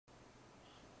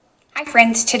Hi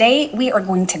friends, today we are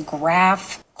going to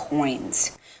graph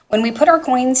coins. When we put our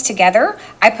coins together,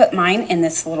 I put mine in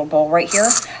this little bowl right here.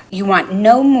 You want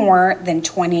no more than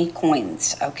 20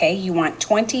 coins, okay? You want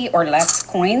 20 or less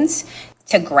coins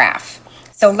to graph.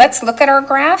 So let's look at our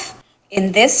graph.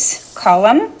 In this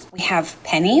column, we have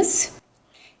pennies.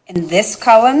 In this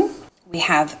column, we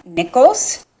have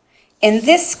nickels. In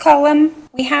this column,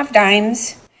 we have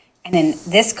dimes. And in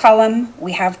this column,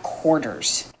 we have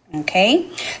quarters. Okay,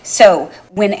 so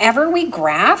whenever we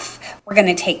graph, we're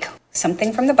going to take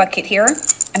something from the bucket here.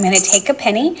 I'm going to take a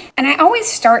penny, and I always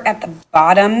start at the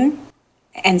bottom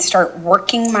and start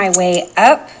working my way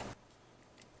up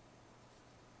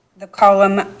the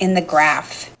column in the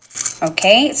graph.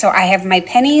 Okay, so I have my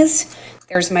pennies.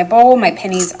 There's my bowl. My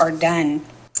pennies are done.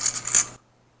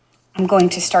 I'm going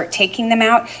to start taking them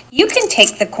out. You can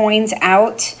take the coins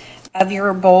out of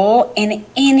your bowl in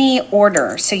any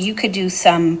order. So you could do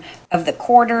some of the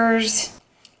quarters,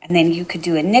 and then you could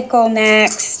do a nickel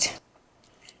next.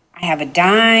 I have a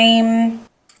dime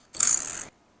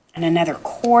and another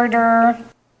quarter.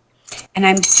 And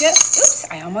I'm just, oops,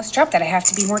 I almost dropped that. I have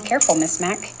to be more careful, Miss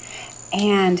Mack.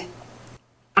 And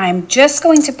I'm just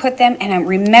going to put them, and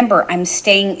remember, I'm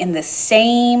staying in the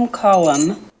same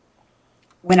column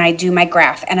when I do my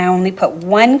graph, and I only put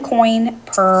one coin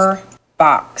per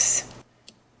box.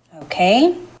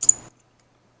 Okay.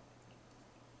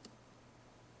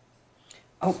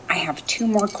 Oh, I have 2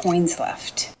 more coins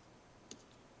left.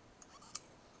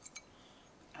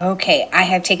 Okay, I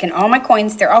have taken all my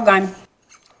coins. They're all gone.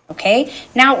 Okay,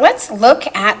 now let's look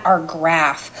at our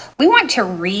graph. We want to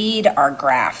read our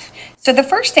graph. So the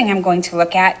first thing I'm going to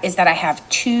look at is that I have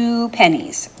 2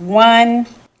 pennies. 1,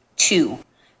 2.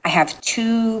 I have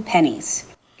 2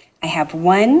 pennies. I have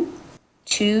 1,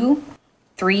 2,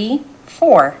 3,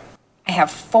 4. I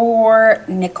have 4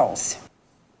 nickels.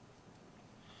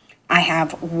 I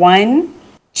have 1,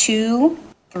 2,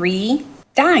 3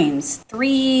 dimes.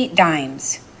 3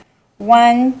 dimes.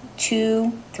 1,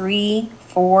 2, 3,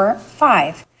 4,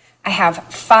 5. I have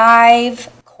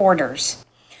 5 quarters.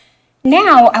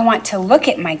 Now I want to look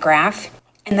at my graph,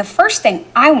 and the first thing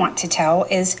I want to tell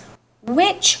is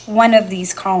which one of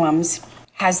these columns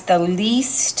has the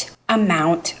least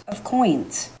amount of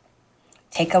coins.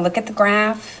 Take a look at the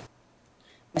graph,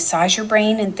 massage your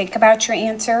brain, and think about your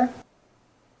answer.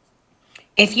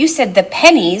 If you said the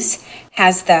pennies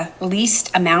has the least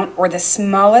amount or the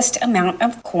smallest amount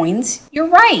of coins, you're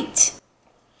right.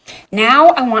 Now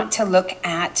I want to look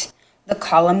at the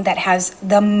column that has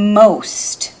the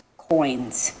most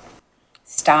coins.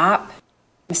 Stop,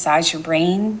 massage your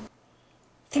brain,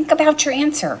 think about your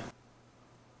answer.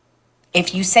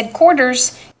 If you said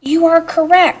quarters, you are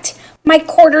correct. My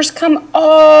quarters come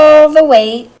all the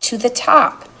way to the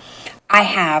top. I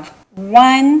have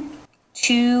 1,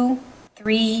 2,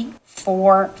 3,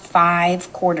 4,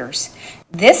 5 quarters.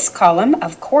 This column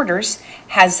of quarters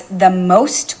has the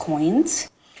most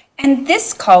coins, and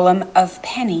this column of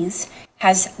pennies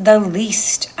has the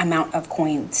least amount of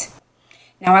coins.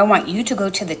 Now I want you to go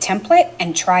to the template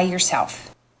and try yourself.